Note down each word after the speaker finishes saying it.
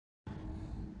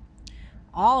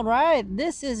All right,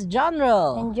 this is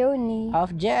General And Joni.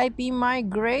 of JIP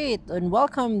Migrate, and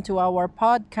welcome to our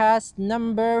podcast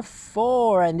number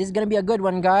 4. And this is gonna be a good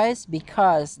one, guys,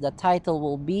 because the title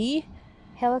will be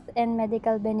Health and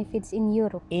medical benefits in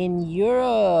Europe. in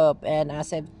Europe. And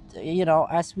as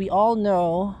we all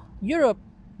know, Europe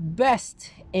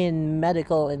best in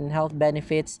medical and health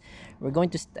benefits. We're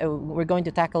going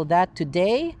to tackle that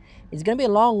today. It's gonna be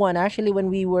a long one. Actually, when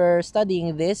we were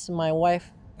studying this, my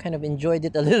wife kind of enjoyed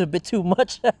it a little bit too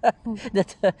much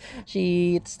that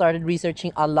she started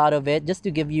researching a lot of it just to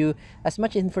give you as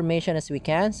much information as we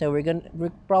can. So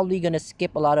we're probably gonna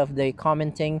skip a lot of the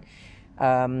commenting,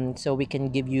 so we can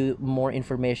give you more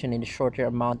information in a shorter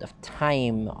amount of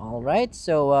time. All right,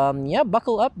 so yeah,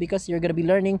 buckle up because you're going to be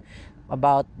learning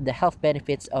about the health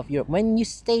benefits of Europe. When you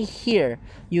stay here,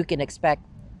 you can expect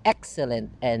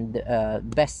excellent and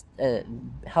best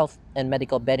health and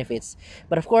medical benefits,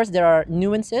 but of course there are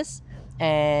nuances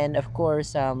and of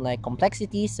course like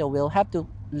complexity, so we'll have to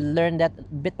learn that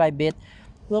bit by bit.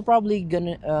 We're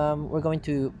going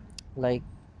to like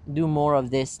do more of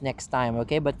this next time,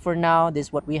 okay? But for now, this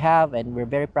is what we have, and we're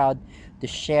very proud to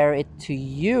share it to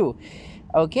you.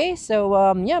 Okay,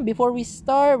 so yeah, before we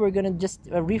start, we're gonna just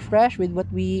refresh with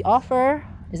what we offer.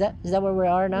 Is that where we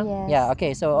are now? Yes. Yeah.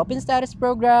 Okay. So open status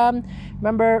program.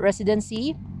 Remember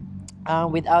residency.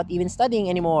 Without even studying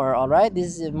anymore. All right.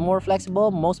 This is a more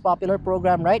flexible, most popular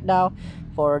program right now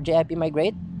for JIP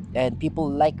Migrate, and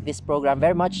people like this program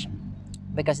very much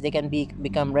because they can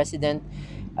become resident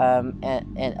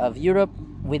and of Europe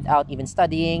without even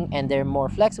studying, and they're more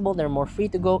flexible, they're more free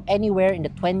to go anywhere in the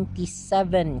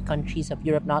 27 countries of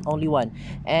Europe, not only one,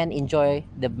 and enjoy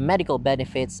the medical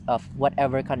benefits of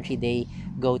whatever country they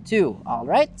go to. All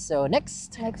right, so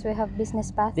next, Next we have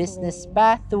business pathway. business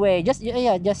pathway. Just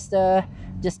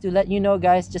to let you know,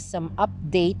 guys, just some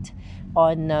update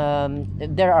on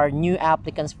there are new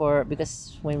applicants for,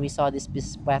 because when we saw this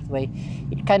business pathway,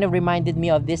 it kind of reminded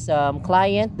me of this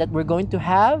client that we're going to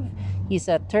have. He's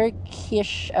a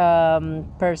Turkish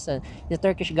person. He's a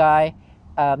Turkish guy,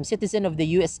 citizen of the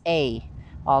USA.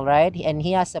 All right, and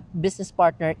he has a business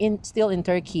partner still in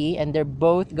Turkey, and they're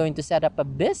both going to set up a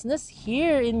business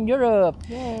here in Europe.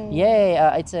 Yay. Yay!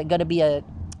 It's gonna be a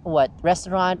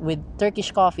restaurant with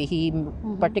Turkish coffee. He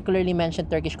particularly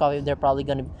mentioned Turkish coffee. They're probably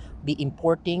gonna be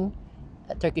importing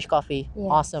Turkish coffee.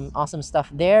 Yes. Awesome stuff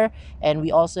there. And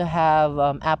we also have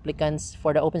applicants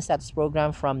for the open status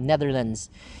program from Netherlands.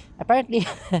 Apparently,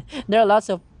 there are lots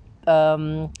of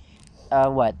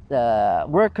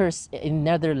workers in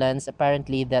Netherlands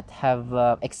apparently that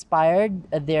have expired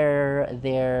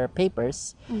their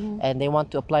papers, and they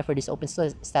want to apply for this open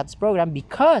status program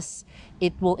because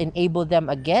it will enable them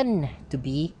again to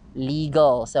be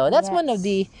legal. So that's Yes.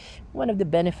 one of the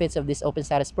benefits of this open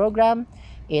status program.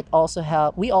 We also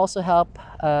help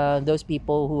those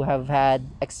people who have had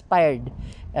expired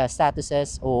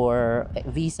statuses or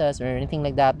visas or anything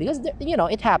like that, because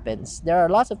it happens. There are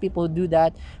lots of people who do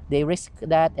that. They risk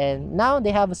that, and now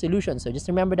they have a solution. So just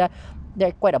remember that there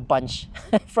are quite a bunch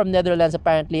from Netherlands.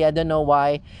 Apparently, I don't know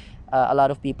why. A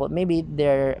lot of people, maybe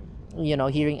they're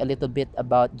hearing a little bit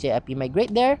about JIP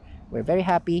Migrate there. We're very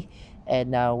happy,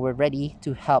 and we're ready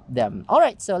to help them. All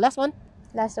right, so last one.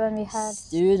 Last one we had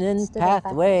Student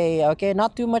pathway. Okay,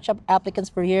 not too much applicants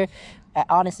for here.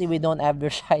 Honestly, we don't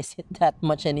advertise it that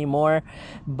much anymore,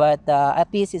 but at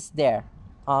least it's there.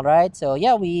 All right, so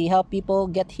yeah, we help people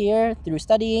get here through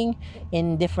studying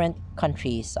in different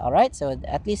countries. All right, so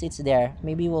at least it's there.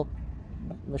 Maybe we'll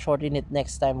shorten it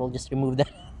next time. We'll just remove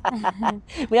that.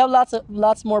 We have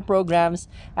lots more programs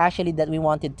actually that we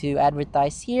wanted to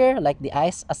advertise here, like the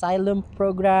asylum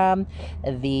program.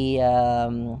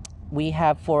 The we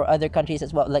have for other countries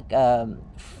as well, like what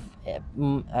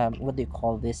do you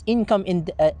call this,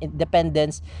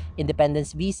 independence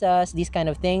visas, these kind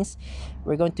of things.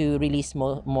 We're going to release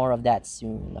more of that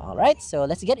soon. All right, so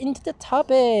let's get into the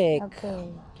topic. Okay.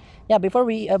 Yeah, before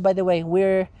we by the way,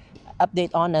 we're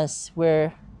update on us,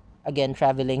 we're again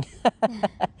traveling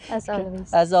As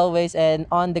always. as always, and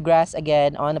on the grass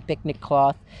again, on a picnic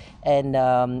cloth. And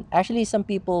actually some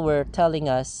people were telling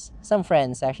us, some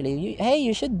friends actually, hey,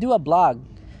 you should do a blog,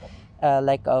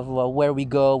 like of where we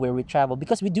go, where we travel,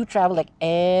 because we do travel like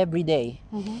every day.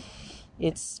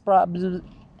 It's probably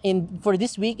in for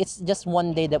this week, it's just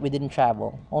one day that we didn't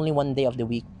travel, only one day of the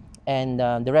week, and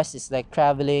the rest is like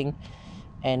traveling.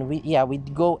 And we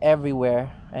go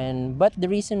everywhere. And but the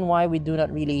reason why we do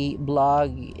not really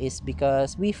blog is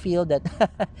because we feel that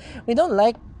we don't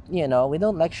like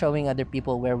showing other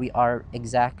people where we are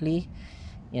exactly.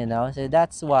 So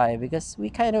that's why, because we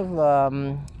kind of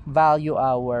value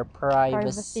our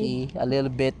Privacy. privacy a little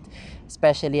bit,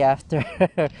 especially after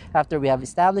after we have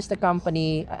established the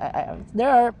company.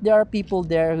 There are people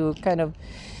there who kind of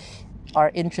are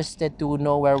interested to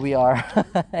know where we are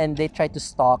and they try to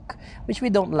stalk, which we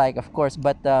don't like, of course.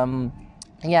 But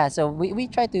yeah, so we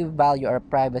try to value our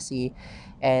privacy,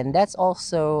 and that's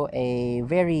also a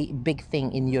very big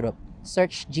thing in Europe.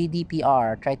 Search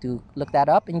GDPR, try to look that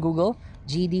up in Google.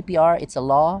 GDPR, it's a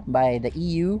law by the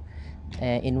EU,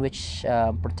 in which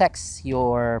protects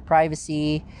your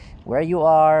privacy, where you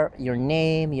are, your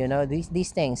name,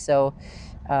 these things. So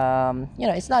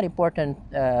it's not important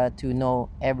to know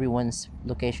everyone's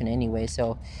location anyway.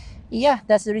 So yeah,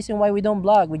 that's the reason why we don't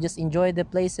blog. We just enjoy the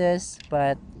places.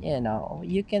 But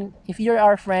you can, if you're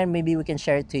our friend, maybe we can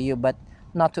share it to you, but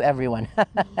not to everyone.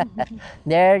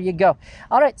 There you go.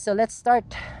 All right, so let's start.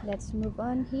 Let's move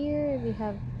on. Here we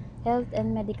have health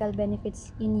and medical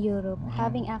benefits in Europe.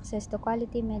 Having access to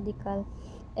quality medical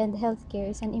and healthcare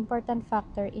is an important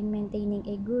factor in maintaining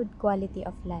a good quality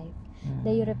of life.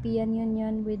 The European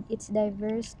Union, with its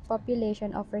diverse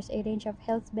population, offers a range of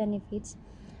health benefits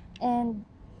and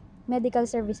medical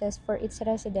services for its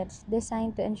residents,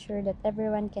 designed to ensure that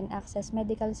everyone can access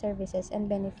medical services and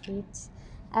benefits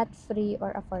at free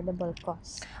or affordable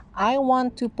costs. I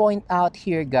want to point out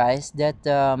here, guys, that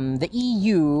the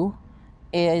EU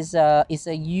is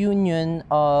a union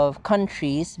of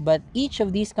countries, but each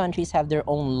of these countries have their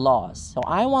own laws. So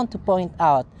I want to point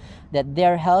out that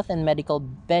their health and medical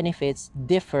benefits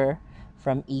differ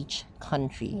from each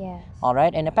country. Yes. All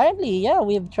right, and apparently, yeah,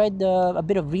 we've tried a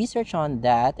bit of research on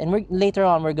that, and later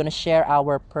on we're gonna share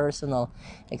our personal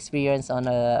experience on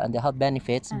the health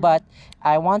benefits. But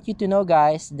I want you to know,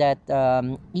 guys, that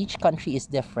each country is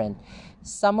different.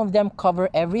 Some of them cover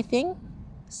everything.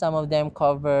 Some of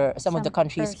the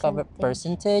countries cover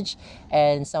percentage,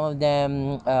 and some of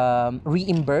them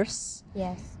reimburse.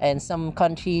 Yes. And some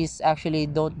countries actually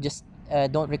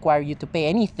don't require you to pay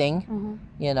anything,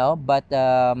 but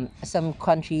some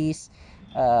countries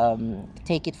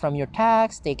take it from your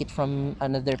tax, take it from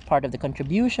another part of the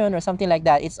contribution or something like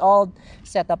that. It's all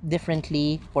set up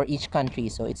differently for each country,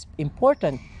 so it's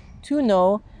important to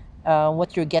know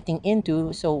what you're getting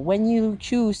into. So when you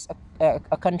choose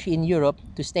a country in Europe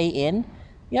to stay in,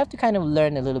 you have to kind of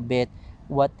learn a little bit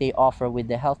what they offer with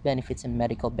the health benefits and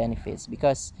medical benefits,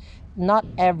 because not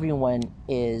everyone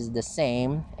is the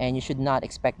same, and you should not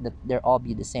expect that they'll all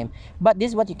be the same. But this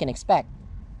is what you can expect.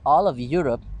 All of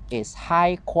Europe is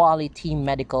high quality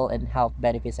medical and health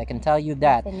benefits. I can tell you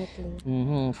that.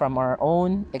 Definitely. From our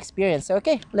own experience. So,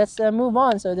 okay, let's move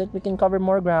on so that we can cover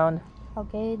more ground.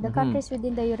 Okay, the countries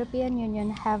within the European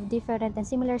Union have different and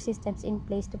similar systems in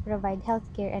place to provide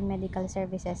healthcare and medical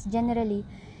services. Generally,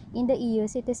 in the EU,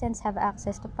 citizens have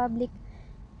access to public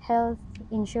health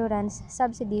insurance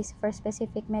subsidies for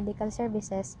specific medical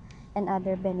services and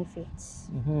other benefits.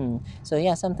 So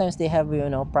yeah, sometimes they have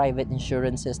private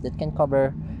insurances that can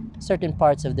cover certain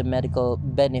parts of the medical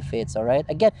benefits. All right.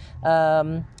 Again,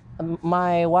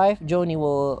 my wife Joni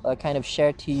will kind of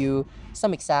share to you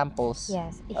some examples.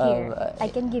 Yes, here I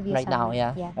can give you right some. now.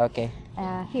 Yeah. Okay.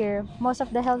 Here, most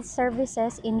of the health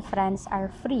services in France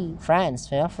are free. France,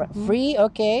 yeah, free.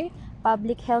 Okay.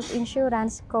 Public health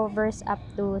insurance covers up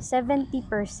to 70%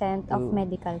 of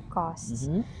medical costs.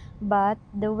 But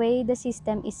the way the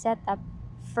system is set up,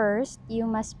 first, you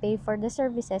must pay for the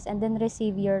services and then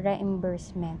receive your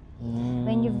reimbursement.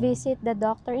 When you visit the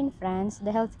doctor in France,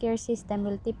 the healthcare system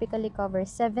will typically cover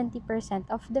 70%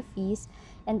 of the fees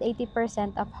and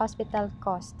 80% of hospital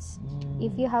costs.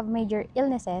 If you have major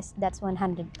illnesses, that's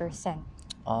 100%.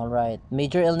 All right.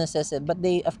 Major illnesses, but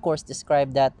they, of course,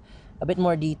 describe that a bit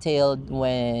more detailed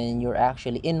when you're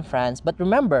actually in France. But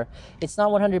remember, it's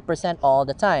not 100% all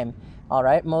the time. All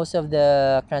right, most of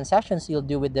the transactions you'll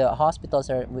do with the hospitals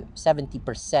are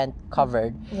 70%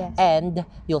 covered. Yes. And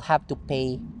you'll have to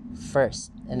pay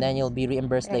first, and then you'll be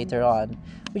reimbursed later on,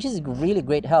 which is really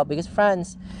great help, because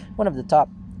France, one of the top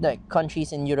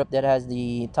countries in Europe that has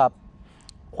the top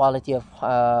quality of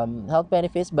health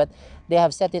benefits, but they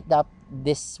have set it up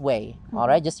this way. All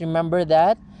right, just remember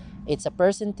that it's a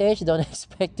percentage. Don't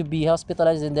expect to be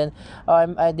hospitalized and then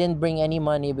I didn't bring any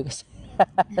money because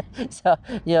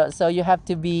so you have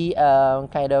to be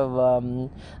kind of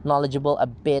knowledgeable a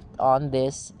bit on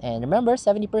this. And remember,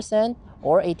 70%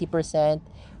 or 80%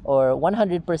 or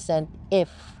 100% if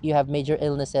you have major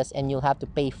illnesses and you'll have to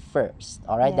pay first.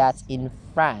 All right, that's Yes. in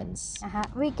France.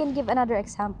 We can give another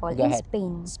example. Go In ahead.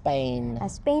 Spain. Spain.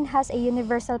 Spain has a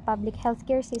universal public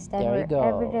healthcare system There you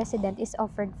where every go. resident is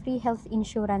offered free health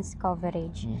insurance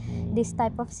coverage. This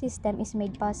type of system is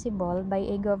made possible by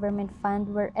a government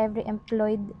fund where every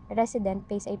employed resident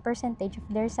pays a percentage of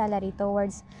their salary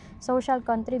towards social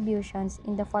contributions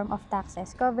in the form of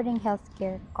taxes covering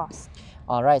healthcare costs.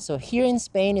 All right, so here in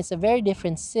Spain, it's a very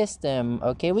different system.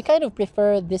 Okay, we kind of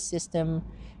prefer this system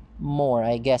more,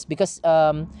 I guess, because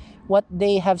what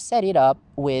they have set it up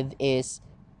with is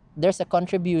there's a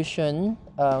contribution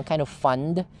kind of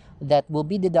fund that will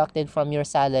be deducted from your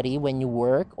salary when you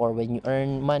work or when you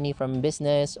earn money from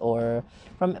business or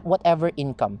from whatever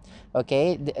income.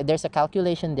 Okay, there's a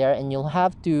calculation there, and you'll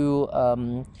have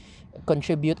to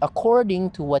contribute according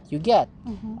to what you get.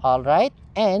 All right,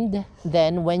 and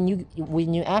then when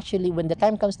the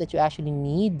time comes that you actually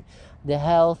need the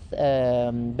health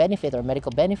benefit or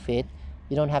medical benefit,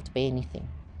 you don't have to pay anything.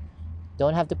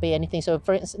 Don't have to pay anything. So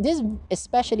this is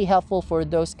especially helpful for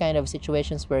those kind of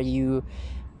situations where you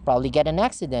probably get an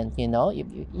accident.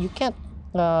 You can't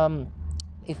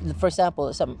if, for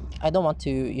example, some I don't want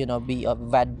to be of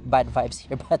bad vibes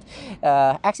here, but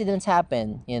accidents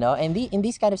happen, and in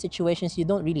these kind of situations you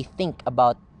don't really think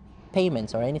about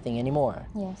payments or anything anymore.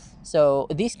 Yes. So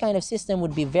this kind of system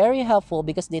would be very helpful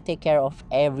because they take care of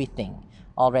everything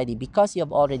already, because you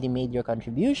have already made your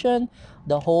contribution.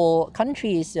 The whole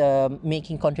country is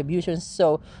making contributions,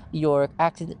 so your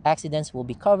accidents will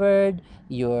be covered,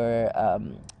 your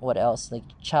what else, like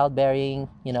childbearing,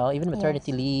 even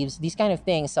maternity Yes. leaves, these kind of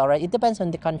things. All right, it depends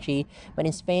on the country, but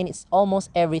in Spain it's almost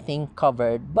everything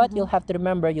covered, but you'll have to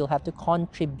remember you'll have to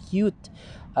contribute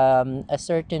a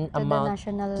certain To the amount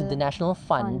national to the national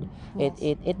fund. Yes.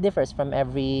 It differs from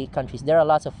every countries. There are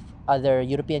lots of other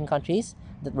European countries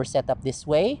that were set up this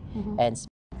way, and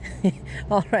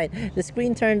all right, the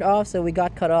screen turned off, so we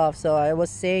got cut off. So I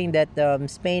was saying that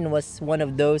Spain was one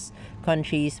of those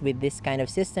countries with this kind of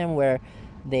system where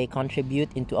they contribute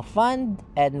into a fund,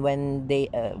 and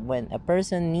when a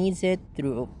person needs it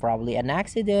through probably an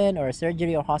accident or a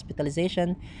surgery or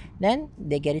hospitalization, then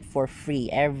they get it for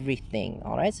free, everything.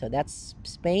 All right, so that's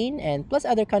Spain, and plus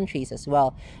other countries as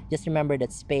well. Just remember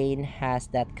that Spain has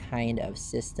that kind of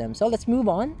system. So let's move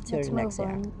on to Let's the next move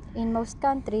area. on. In most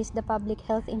countries, the public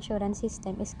health insurance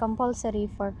system is compulsory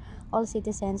for all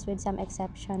citizens with some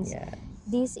exceptions. Yeah.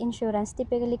 This insurance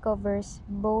typically covers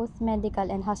both medical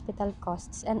and hospital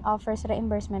costs and offers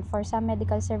reimbursement for some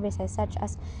medical services such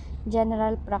as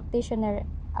general practitioner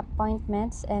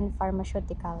appointments and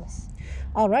pharmaceuticals.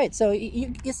 All right, so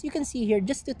yes, you can see here,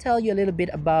 just to tell you a little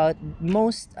bit about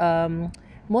most of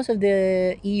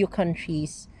the EU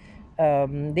countries.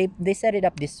 They set it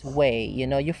up this way.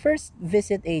 You first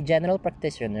visit a general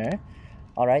practitioner.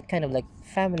 All right, kind of like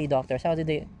family doctors. How do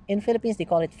they in Philippines they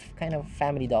call it kind of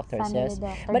family doctors? Family Yes,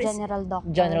 doctor, but it's general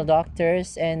doctor. general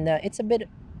doctors, and it's a bit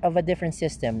of a different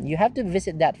system. You have to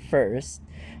visit that first,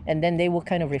 and then they will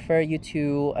kind of refer you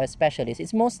to a specialist.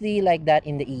 It's mostly like that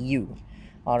in the EU.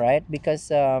 All right, because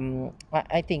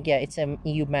I think, yeah, it's an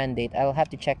EU mandate. I'll have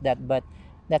to check that, but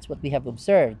that's what we have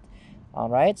observed. All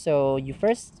right, so you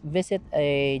first visit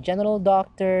a general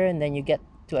doctor, and then you get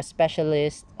to a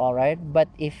specialist. All right, but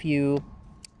if you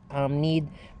need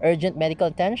urgent medical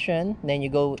attention, then you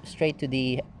go straight to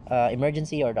the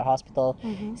emergency or the hospital.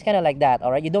 It's kind of like that. All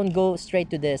right, you don't go straight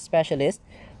to the specialist,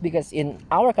 because in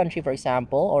our country, for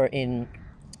example, or in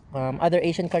other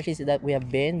Asian countries that we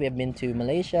have been to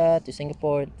Malaysia, to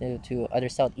Singapore, to other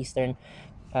southeastern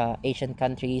Asian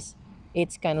countries.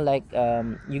 It's kind of like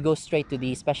you go straight to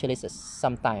the specialist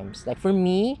sometimes. Like for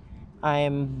me,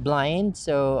 I'm blind,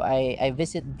 so I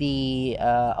visit the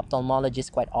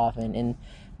ophthalmologist quite often, and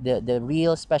the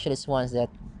real specialist ones, that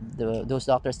those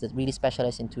doctors that really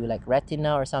specialize into like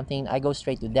retina or something, I go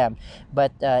straight to them.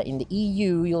 But in the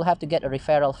EU, you'll have to get a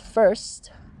referral first,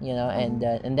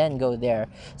 and then go there.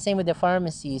 Same with the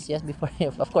pharmacies. Yes, before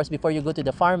of course, before you go to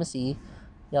the pharmacy,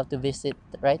 you have to visit,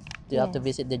 right? You have to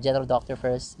Yes. visit the general doctor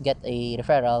first, get a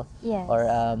referral Yes. or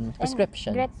And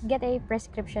prescription. get a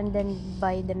prescription, then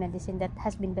buy the medicine that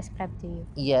has been prescribed to you.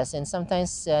 Yes, and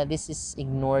sometimes this is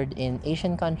ignored in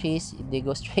Asian countries. They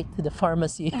go straight to the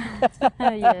pharmacy.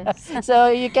 Yes.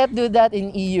 So you can't do that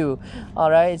in EU.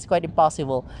 All right, it's quite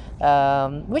impossible.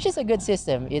 Which is a good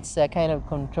system. It's kind of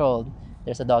controlled.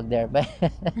 There's a dog there, but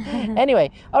anyway.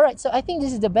 All right, so I think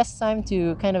this is the best time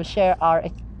to kind of share our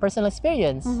personal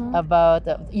experience about.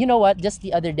 You know what? Just the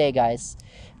other day, guys.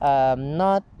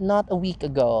 Not a week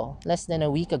ago. Less than a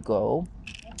week ago.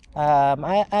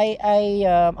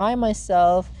 I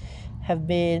myself have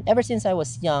been, ever since I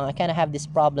was young, I kind of have this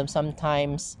problem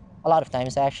sometimes, a lot of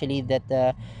times actually,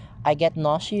 that I get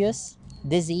nauseous,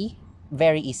 dizzy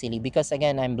very easily because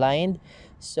again I'm blind.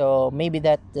 So maybe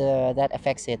that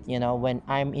affects it, when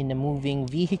I'm in a moving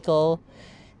vehicle,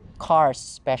 cars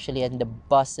especially, and the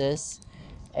buses.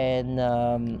 And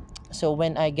so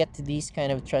when I get to these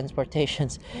kind of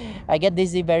transportations, I get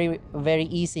dizzy very very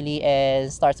easily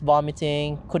and starts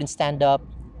vomiting, couldn't stand up.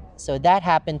 So that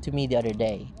happened to me the other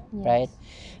day, right?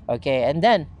 Yes. Okay, and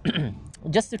then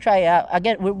just to try out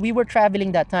again, we were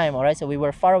traveling that time, all right? So we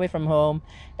were far away from home,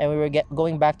 and we were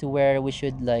going back to where we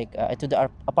should, like, to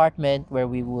the apartment where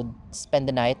we would spend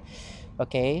the night.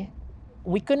 Okay,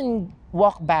 we couldn't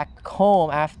walk back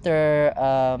home after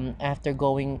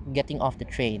getting off the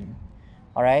train.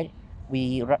 All right,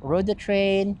 we rode the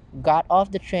train, got off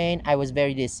the train. I was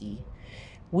very dizzy.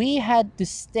 We had to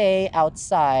stay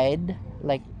outside,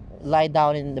 like lie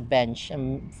down in the bench.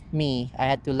 I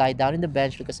had to lie down in the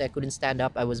bench because I couldn't stand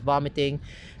up. I was vomiting,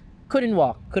 couldn't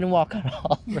walk at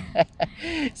all. Right?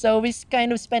 So we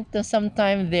kind of spent some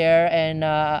time there, and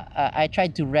I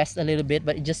tried to rest a little bit,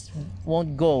 but it just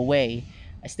won't go away.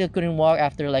 I still couldn't walk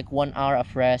after like 1 hour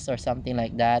of rest or something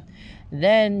like that.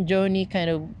 Then Joni kind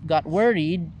of got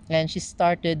worried, and she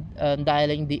started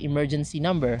dialing the emergency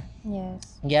number.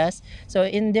 Yes. Yes. So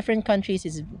in different countries,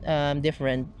 it's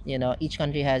different. Each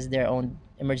country has their own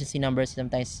emergency numbers.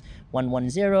 Sometimes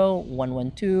 110,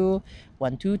 112,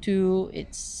 122.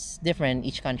 It's different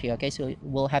each country. Okay, so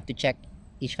we'll have to check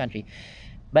each country.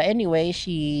 But anyway,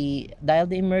 she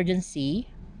dialed the emergency,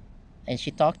 and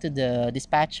she talked to the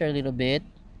dispatcher a little bit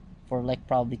for like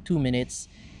probably 2 minutes,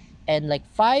 and like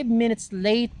 5 minutes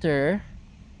later,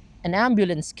 an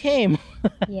ambulance came.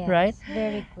 Yes. Right?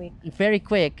 Very quick. Very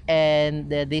quick, and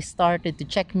they started to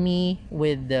check me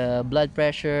with the blood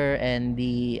pressure and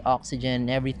the oxygen and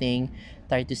everything.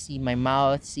 Tried to see my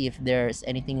mouth, see if there's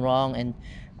anything wrong. And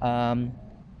um,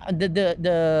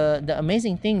 the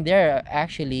amazing thing there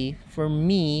actually for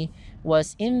me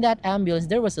was, in that ambulance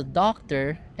there was a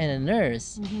doctor and a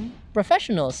nurse,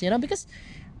 professionals, because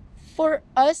for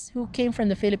us who came from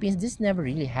the Philippines, this never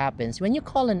really happens. When you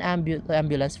call an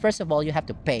ambulance, first of all, you have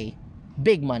to pay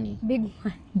big money. Big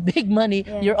one. Big money.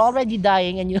 Yes. You're already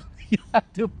dying, and you you have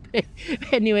to pay.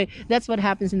 Anyway, that's what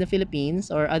happens in the Philippines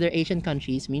or other Asian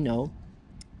countries, we know.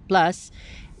 Plus,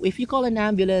 if you call an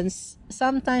ambulance,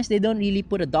 sometimes they don't really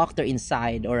put a doctor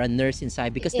inside or a nurse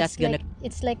inside, because that's gonna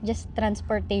It's like just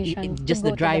transportation. just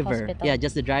to the go driver. To the hospital. Yeah,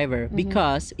 just the driver.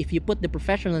 Because if you put the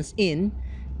professionals in,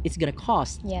 it's gonna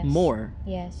cost Yes. more.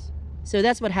 Yes. So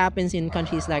that's what happens in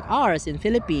countries like ours, in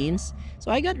Philippines. So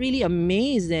I got really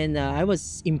amazed, and I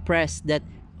was impressed that,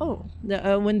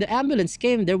 when the ambulance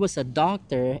came, there was a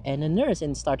doctor and a nurse,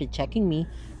 and started checking me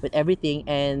with everything,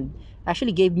 and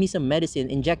actually gave me some medicine,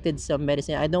 injected some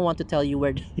medicine. I don't want to tell you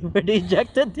where where they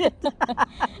injected it,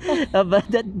 but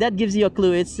that gives you a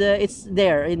clue. It's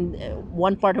there in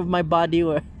one part of my body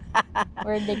where.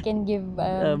 Where they can give.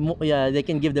 Yeah, they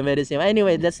can give the medicine.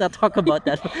 Anyway, let's not talk about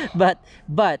that. But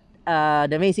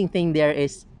the amazing thing there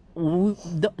is,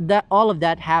 that all of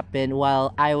that happened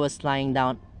while I was lying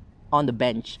down on the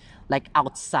bench, like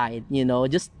outside,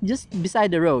 just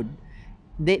beside the road.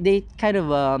 They kind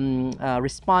of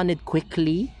responded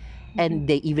quickly, and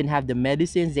they even have the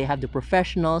medicines. They have the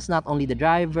professionals, not only the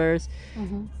drivers.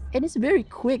 And it's very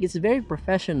quick, it's very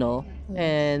professional.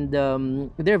 And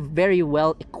they're very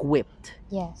well equipped.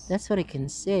 Yes. That's what I can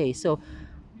say. So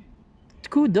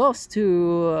kudos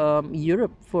to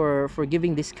Europe for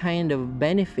giving this kind of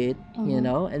benefit,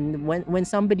 and when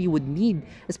somebody would need,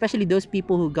 especially those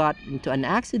people who got into an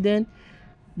accident,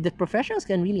 the professionals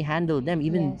can really handle them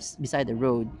even Yes. beside the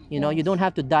road. You Yes. don't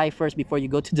have to die first before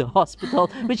you go to the hospital,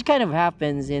 which kind of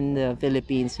happens in the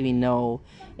Philippines, we know.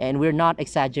 And we're not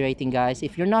exaggerating, guys.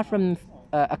 If you're not from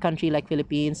a country like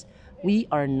Philippines, we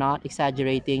are not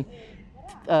exaggerating.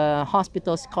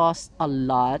 Hospitals cost a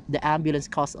lot, the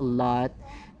ambulance costs a lot,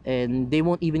 and they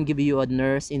won't even give you a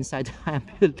nurse inside the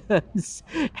ambulance.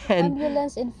 And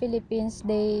Ambulance in Philippines,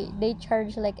 they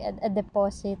charge like a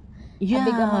deposit, a yeah,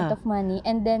 big amount of money,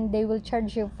 and then they will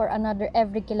charge you for another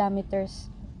every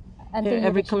kilometers until you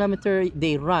every reach. kilometer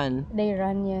they run They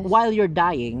run, yes. while you're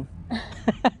dying.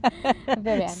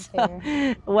 Very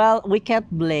unfair. Well, we can't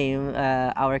blame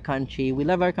our country. We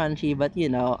love our country, but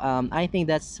I think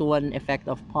that's one effect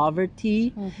of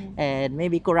poverty and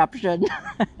maybe corruption.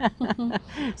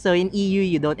 So in EU,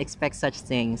 you don't expect such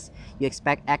things. You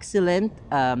expect excellent,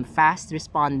 fast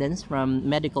respondents from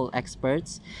medical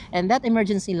experts, and that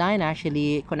emergency line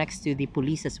actually connects to the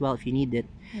police as well if you need it.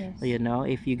 Yes.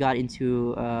 If you got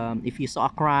into, if you saw a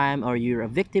crime or you're a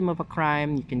victim of a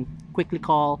crime, you can quickly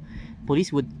call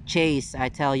police would chase. I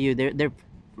tell you,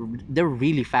 they're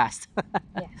really fast.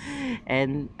 Yes.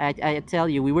 And I tell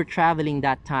you, we were traveling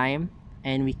that time,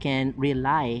 and we can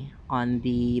rely on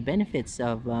the benefits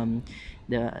of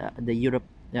the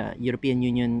European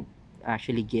Union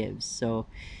actually gives. So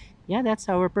yeah, that's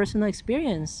our personal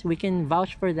experience. We can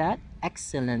vouch for that.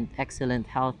 Excellent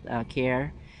health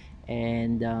care,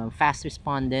 and fast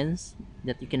respondents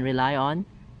that you can rely on.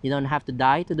 You don't have to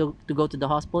die to go to the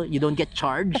hospital. You don't get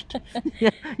charged.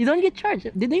 You don't get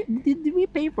charged. Did we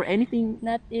pay for anything?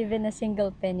 Not even a single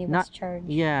penny was Not charged.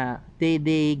 Yeah. They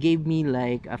gave me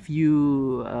like a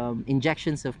few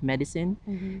injections of medicine,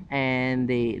 Mhm. and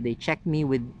they checked me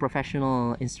with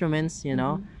professional instruments,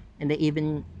 and they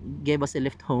even gave us a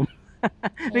lift home.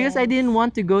 Because I didn't Yes.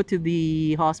 want to go to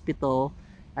the hospital.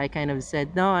 I kind of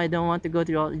said, no, I don't want to go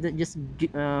to just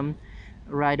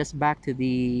ride us back to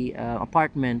the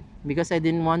apartment, because I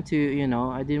didn't want to,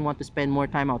 I didn't want to spend more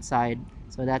time outside.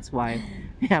 So that's why.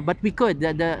 Yeah, but we could.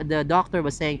 The doctor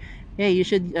was saying, hey, you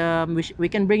should, we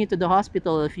can bring you to the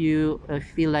hospital if you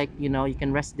feel like, you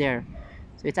can rest there.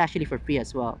 So it's actually for free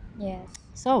as well. Yes.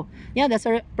 So yeah, that's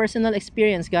our personal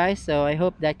experience, guys. So I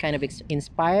hope that kind of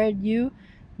inspired you,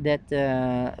 that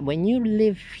when you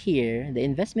live here, the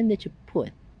investment that you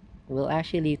put will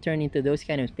actually turn into those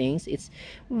kind of things. It's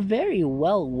very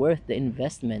well worth the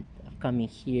investment of coming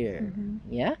here. Mhm.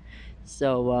 Yeah.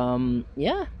 So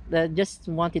yeah, just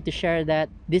wanted to share that.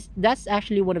 That's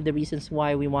actually one of the reasons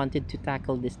why we wanted to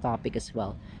tackle this topic as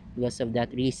well, because of that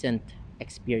recent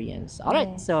experience. All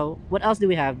right. Yes. So what else do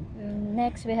we have?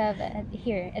 Next, we have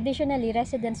here. Additionally,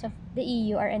 residents of the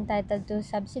EU are entitled to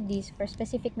subsidies for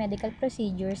specific medical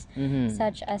procedures Mm-hmm.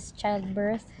 such as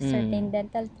childbirth, certain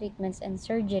dental treatments, and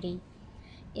surgery.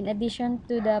 In addition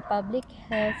to the public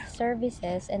health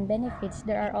services and benefits,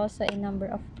 there are also a number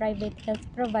of private health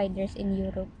providers in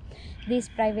Europe. These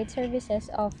private services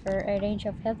offer a range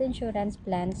of health insurance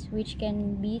plans which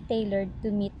can be tailored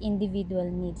to meet individual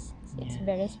needs. It's Yeah.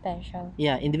 very special.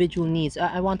 Yeah, individual needs.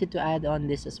 I wanted to add on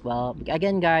this as well.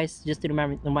 Again, guys, just to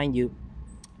remind you,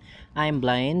 I'm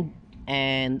blind,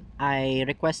 and I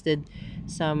requested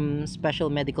some special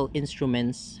medical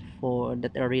instruments for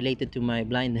that are related to my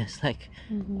blindness, like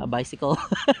a Mhm. bicycle,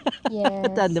 Yes.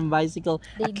 tandem bicycle,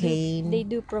 a They cane.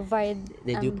 do provide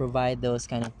They do provide those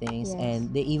kind of things, yes.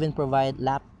 and they even provide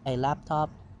a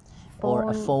laptop or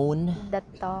a phone that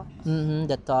talks.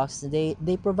 that talks.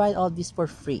 They provide all this for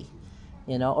free,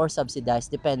 or subsidized,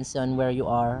 depends on where you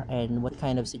are and what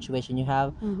kind of situation you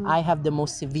have. Mhm. I have the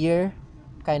most severe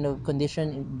kind of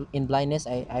condition in blindness.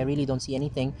 I really don't see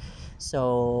anything,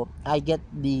 so I get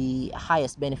the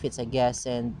highest benefits, I guess,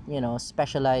 and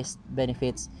specialized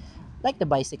benefits, like the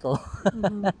bicycle.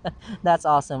 Mhm. That's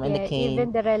awesome. And the Yeah, cane even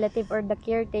the relative or the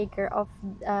caretaker of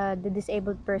the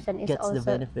disabled person is gets the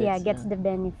also benefits. gets the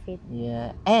benefit.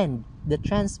 Yeah, and the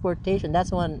transportation, that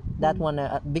one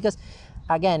because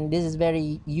again, this is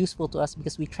very useful to us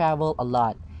because we travel a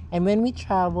lot, and when we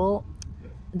travel,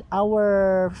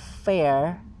 our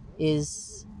fare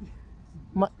is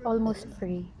Almost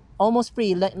free. almost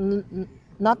free, like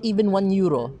not even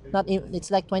 €1,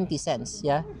 it's like 20 cents,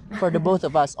 yeah, for the both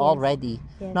of us Yes. already.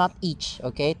 Yes. Not each,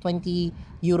 okay, 20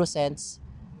 euro cents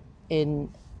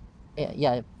in,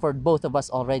 yeah, for both of us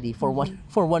already, for one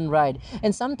for one ride.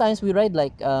 And sometimes we ride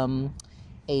like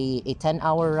a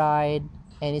 10-hour ride,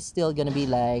 and it's still gonna be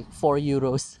like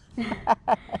 €4.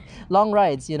 Long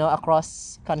rides,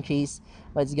 across countries,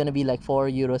 but it's gonna be like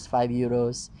 €4,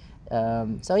 €5.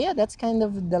 So yeah, that's kind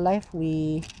of the life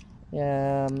we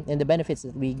and the benefits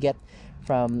that we get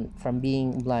from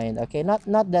being blind. Okay, not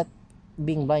that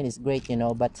being blind is great,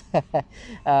 but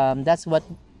that's what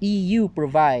EU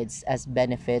provides as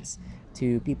benefits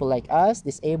to people like us,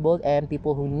 disabled, and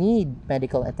people who need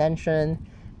medical attention,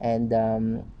 and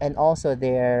also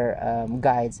their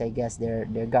guides, I guess, their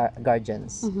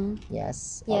guardians. Mhm.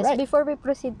 Yes. Yes, All right. before we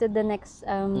proceed to the next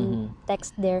Mhm.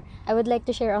 text there, I would like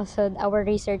to share also our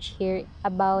research here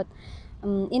about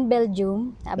in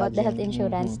Belgium about the health Belgium,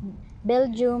 insurance.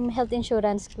 Belgium health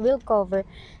insurance will cover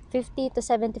 50 to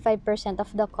 75%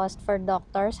 of the cost for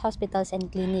doctors, hospitals,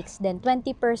 and clinics. Then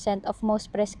 20% of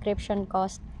most prescription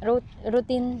cost,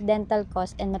 routine dental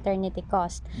cost, and maternity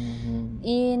cost. Mhm.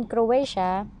 In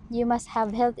Croatia, you must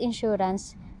have health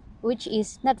insurance, which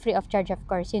is not free of charge, of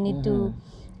course. You need to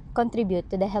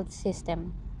contribute to the health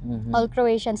system. All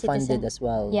Croatian Funded citizens, as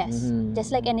well. yes,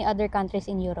 just like any other countries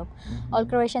in Europe. All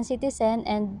Croatian citizens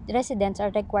and residents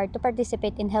are required to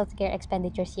participate in healthcare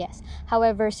expenditures, yes.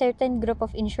 However, certain group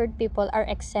of insured people are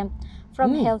exempt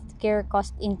from Mm. healthcare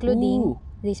costs, including Ooh.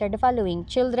 These are the following: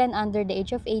 children under the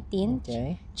age of 18,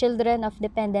 Okay. children of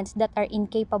dependents that are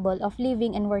incapable of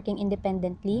living and working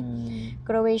independently,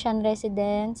 Croatian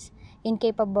residents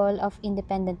incapable of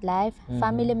independent life,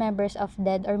 family members of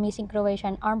dead or missing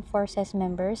Croatian Armed Forces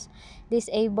members,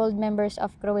 disabled members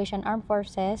of Croatian Armed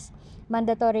Forces.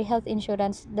 Mandatory health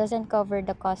insurance doesn't cover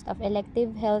the cost of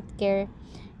elective health care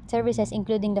services,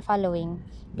 including the following: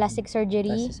 plastic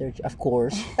surgery, Plastic surgery, of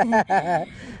course. Uh-huh.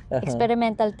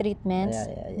 experimental treatments,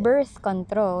 Yeah. birth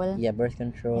control. Yeah, birth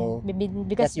control.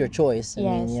 Because That's your choice. I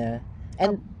mean, yes. yeah.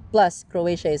 And plus,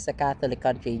 Croatia is a Catholic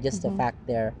country. Just a Mhm. fact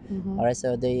there. Mhm. All right,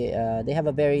 so they have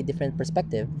a very different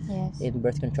perspective Yes. in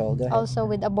birth control. Go ahead. Also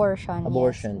with abortion.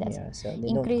 Abortion, Yes, that's yeah. So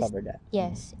they don't increased. cover that.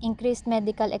 Yes, increased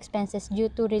medical expenses due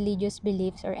to religious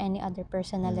beliefs or any other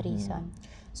personal reason.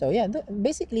 So yeah,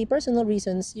 basically personal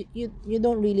reasons. You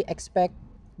don't really expect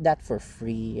that for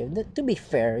free. To be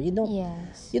fair,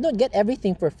 Yes. you don't get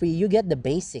everything for free. You get the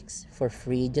basics for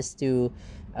free just to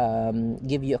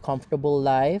give you a comfortable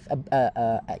life,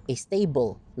 a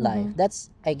stable life. That's,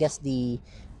 I guess, the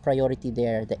priority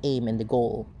there, the aim and the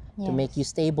goal, to make you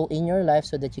Yes. stable in your life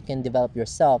so that you can develop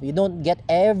yourself. You don't get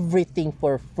everything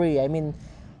for free. I mean,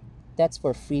 that's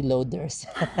for freeloaders.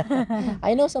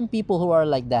 I know some people who are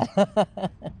like that.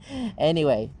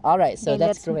 Anyway, all right, so Okay,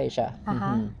 that's let's- Croatia.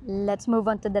 Let's move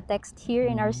on to the text here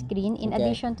in our screen. In Okay.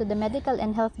 addition to the medical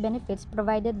and health benefits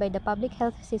provided by the public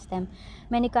health system,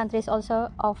 many countries also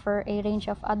offer a range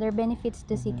of other benefits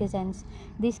to citizens.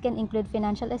 These can include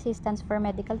financial assistance for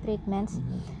medical treatments,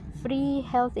 free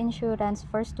health insurance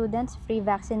for students, free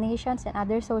vaccinations, and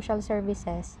other social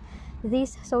services.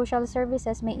 These social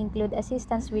services may include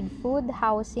assistance with food,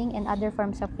 housing, and other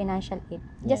forms of financial aid,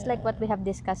 just like what we have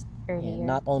discussed Yeah, earlier.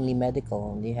 not only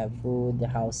medical, they have food, the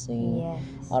housing.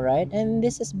 Yes. All right, and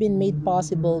this has been made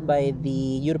possible by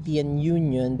the European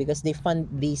Union because they fund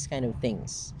these kind of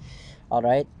things. All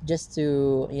right, just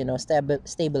to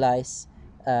stabilize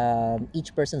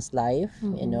each person's life,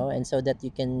 and so that you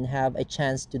can have a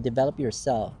chance to develop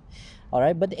yourself. All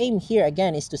right, but the aim here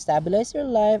again is to stabilize your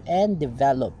life and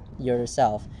develop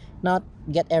yourself, not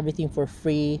get everything for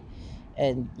free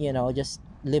and just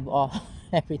live off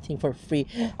everything for free.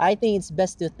 I think it's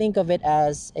best to think of it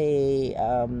as a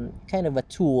kind of a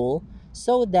tool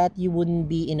so that you wouldn't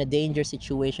be in a danger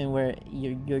situation where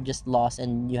you're just lost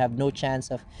and you have no chance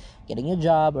of getting a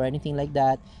job or anything like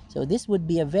that. So this would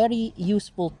be a very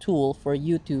useful tool for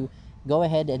you to go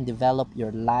ahead and develop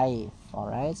your life. All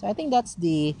right, so I think that's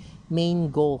the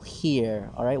main goal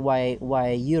here. All right, why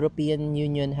European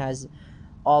Union has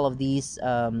all of these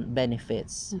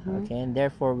benefits. Okay, and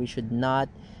therefore we should not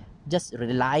just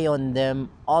rely on them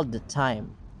all the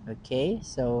time. Okay,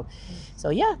 so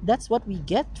yeah, that's what we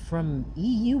get from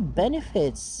EU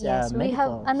benefits. Yes, we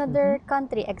have medical. another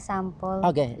country example.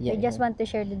 Okay, yeah, We just yeah. want to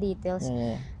share the details.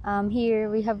 Yeah. Here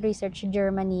we have researched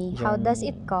Germany. How does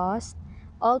it Germany. cost?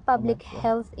 All public much, yeah?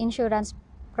 health insurance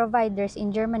providers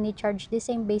in Germany charge the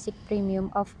same basic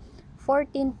premium of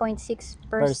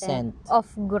 14.6%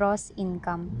 of gross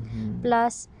income,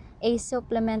 plus a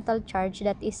supplemental charge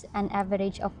that is an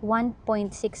average of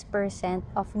 1.6%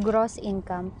 of gross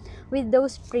income, with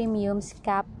those premiums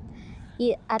capped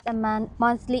at a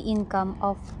monthly income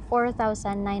of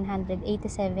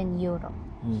 4,987 euro.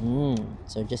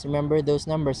 So just remember those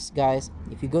numbers, guys.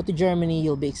 If you go to Germany,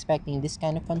 you'll be expecting this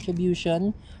kind of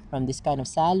contribution from this kind of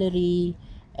salary,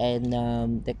 and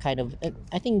the kind of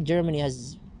I think Germany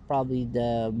has probably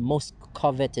the most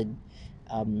coveted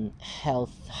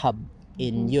health hub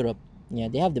in Europe. Yeah,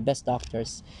 they have the best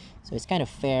doctors, so it's kind of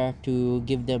fair to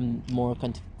give them more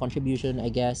contribution, I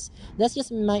guess. That's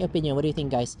just my opinion. What do you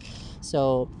think, guys?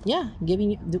 So yeah,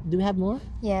 giving do we have more?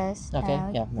 Yes. Okay,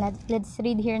 yeah. Let's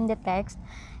read here in the text.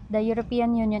 The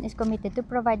European Union is committed to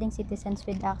providing citizens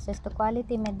with access to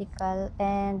quality medical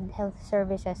and health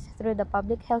services through the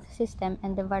public health system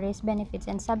and the various benefits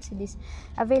and subsidies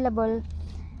available.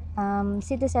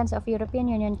 Citizens of European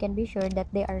Union can be sure that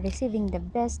they are receiving the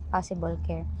best possible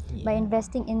care. By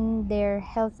investing in their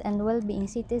health and well-being,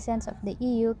 citizens of the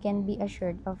EU can be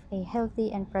assured of a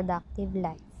healthy and productive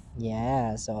life.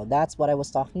 Yeah, so that's what I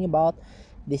was talking about.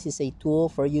 This is a tool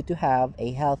for you to have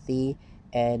a healthy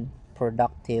and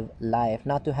productive life,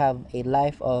 not to have a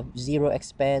life of zero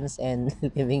expense and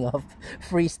living off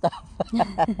free stuff.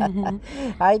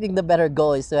 I think the better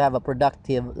goal is to have a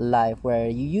productive life where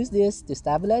you use this to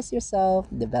stabilize yourself,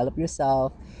 develop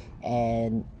yourself,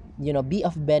 and be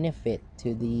of benefit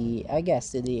to the, I guess,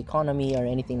 to the economy or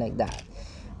anything like that.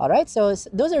 All right, so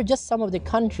those are just some of the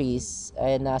countries,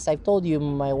 and as I've told you,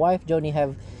 my wife Joni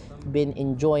have been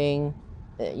enjoying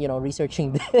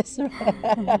researching this.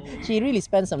 She really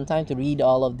spent some time to read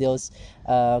all of those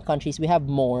countries. We have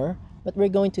more, but we're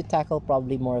going to tackle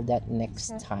probably more of that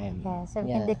next time. Yeah, so we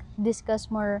Yeah. can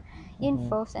discuss more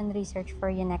infos and research for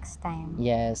you next time.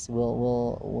 Yes,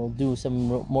 we'll do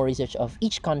some more research of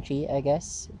each country. I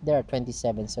guess there are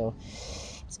 27, so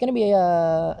it's gonna be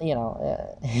a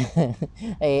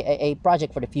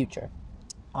project for the future.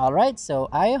 All right, so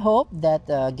I hope that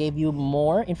gave you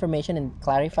more information and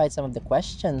clarified some of the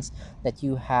questions that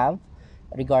you have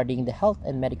regarding the health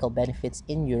and medical benefits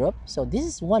in Europe. So this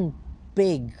is one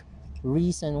big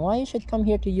reason why you should come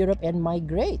here to Europe and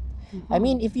migrate. I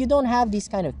mean, if you don't have these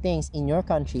kind of things in your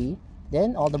country,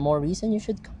 then all the more reason you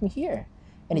should come here.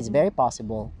 And it's very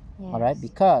possible, all right, Yes.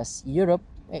 because Europe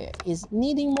is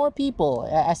needing more people,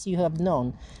 as you have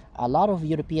known. A lot of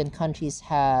European countries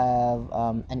have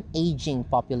an aging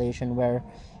population where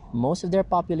most of their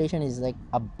population is like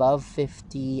above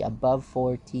 50, above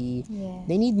 40. Yes.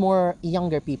 They need more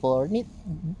younger people, or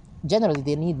generally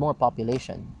they need more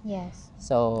population. Yes.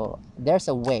 So there's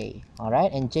a way, all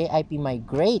right? And JIP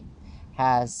Migrate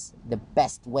has the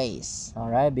best ways, all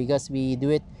right? Because we do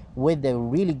it with a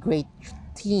really great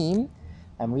team.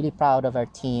 I'm really proud of our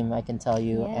team, I can tell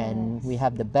you, and we Yes.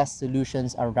 have the best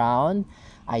solutions around.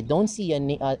 I don't see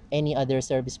any other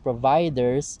service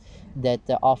providers that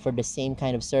offer the same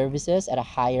kind of services at a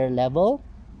higher level,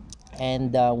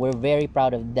 and we're very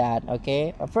proud of that.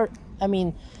 Okay, I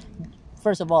mean,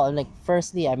 first of all, like,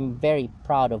 firstly, I'm very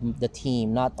proud of the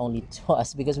team, not only to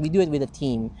us, because we do it with a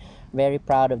team. Very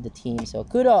proud of the team. So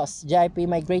kudos, JIP,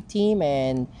 my great team,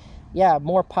 and yeah,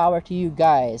 more power to you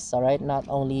guys. All right, not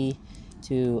only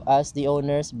to us, the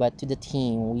owners, but to the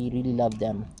team. We really love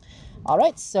them. All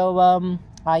right, so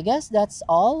I guess that's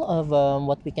all of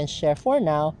what we can share for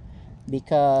now,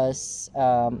 because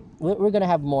we're gonna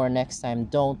have more next time.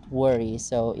 Don't worry.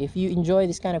 So if you enjoy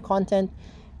this kind of content,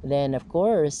 then of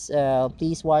course,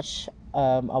 please watch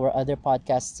our other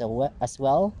podcasts as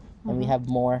well, and we have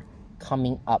more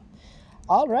coming up.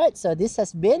 All right, so this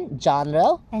has been John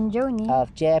Rel And Joni,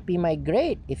 of JIP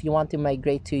Migrate. If you want to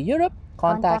migrate to Europe,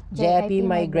 contact Contact JIP JIP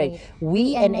Migrate. Migrate. We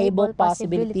We enable enable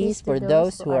possibilities possibilities for to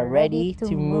those who are ready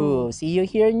to move. See you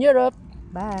here in Europe.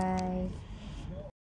 bye.